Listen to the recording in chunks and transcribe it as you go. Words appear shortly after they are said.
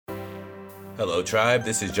Hello, Tribe.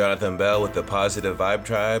 This is Jonathan Bell with the Positive Vibe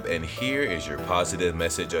Tribe, and here is your positive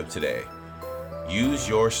message of today. Use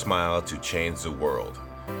your smile to change the world.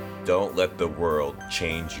 Don't let the world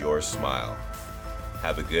change your smile.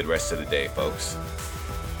 Have a good rest of the day, folks.